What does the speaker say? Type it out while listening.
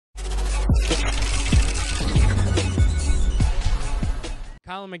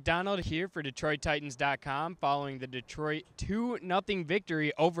Colin McDonald here for DetroitTitans.com following the Detroit 2-0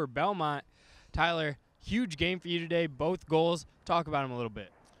 victory over Belmont. Tyler, huge game for you today, both goals. Talk about them a little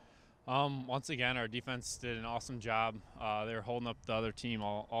bit. Once again, our defense did an awesome job. They were holding up the other team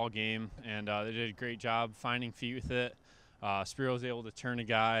all game, and they did a great job finding feet with it. Spiro was able to turn a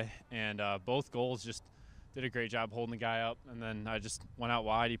guy, and both goals just did a great job holding the guy up. And then I just went out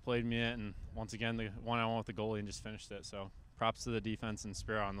wide. He played me it, and once again, the one-on-one with the goalie and just finished it. So props to the defense and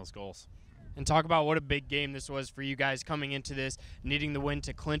Spiro on those goals. And talk about what a big game this was for you guys coming into this, needing the win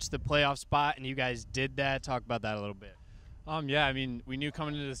to clinch the playoff spot, and you guys did that. Talk about that a little bit. Yeah, I mean, we knew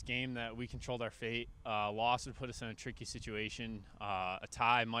coming into this game that we controlled our fate. Loss would put us in a tricky situation. A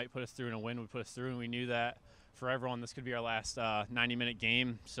tie might put us through, and a win would put us through, and we knew that for everyone this could be our last 90-minute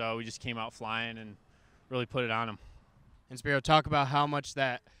game. So we just came out flying and really put it on them. And Spiro, talk about how much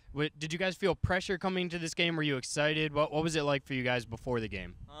that did you guys feel pressure coming into this game? Were you excited? What was it like for you guys before the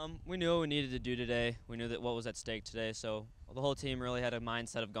game? We knew what we needed to do today. We knew that what was at stake today. So the whole team really had a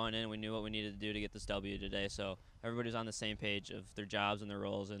mindset of going in. We knew what we needed to do to get this W today. So everybody was on the same page of their jobs and their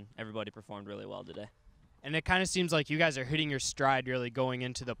roles, and everybody performed really well today. And it kind of seems like you guys are hitting your stride really going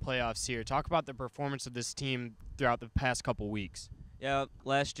into the playoffs here. Talk about the performance of this team throughout the past couple weeks. Yeah,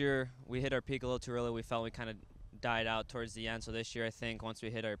 last year we hit our peak a little too early. We felt we kind of died out towards the end. So this year I think once we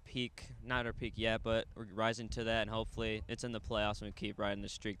hit our peak, not our peak yet, but we're rising to that, and hopefully it's in the playoffs and we keep riding the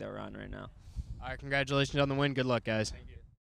streak that we're on right now. All right, congratulations on the win. Good luck, guys. Thank you.